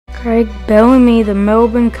Craig Bellamy, the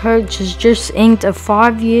Melbourne coach, has just inked a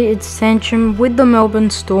 5-year extension with the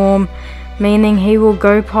Melbourne Storm, meaning he will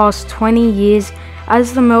go past 20 years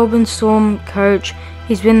as the Melbourne Storm coach.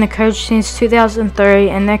 He's been the coach since 2003,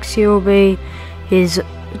 and next year will be his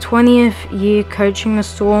 20th year coaching the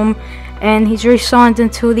Storm, and he's re-signed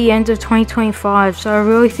until the end of 2025. So I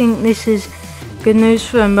really think this is good news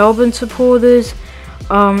for Melbourne supporters.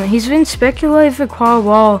 He's been speculated for quite a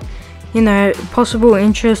while, possible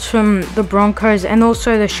interest from the Broncos and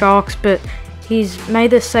also the Sharks, but he's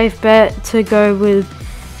made a safe bet to go with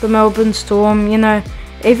the Melbourne Storm.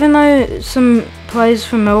 Even though some players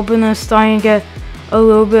from Melbourne are starting to get a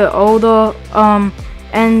little bit older,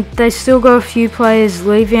 and they still got a few players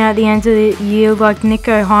leaving at the end of the year, like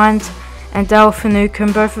Nico Hines and Dale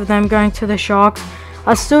Finucane, both of them going to the Sharks.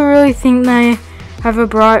 I still really think they have a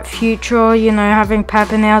bright future, having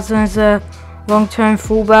Pappenhausen as a long-term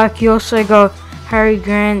fullback. You also got Harry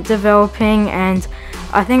Grant developing, and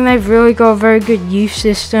I think they've really got a very good youth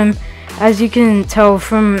system, as you can tell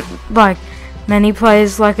from many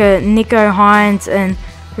players like Nico Hines and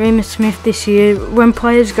Remus Smith this year. When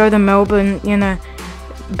players go to Melbourne,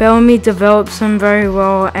 Bellamy develops them very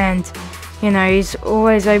well, and he's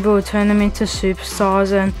always able to turn them into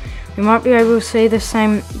superstars, and we might be able to see the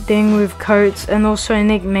same thing with Coates and also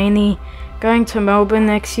Nick Meaney going to Melbourne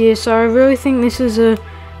next year. So I really think this is a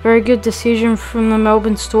very good decision from the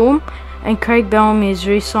Melbourne Storm, and Craig Bellamy is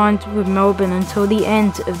re-signed with Melbourne until the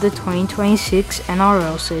end of the 2026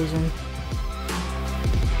 NRL season.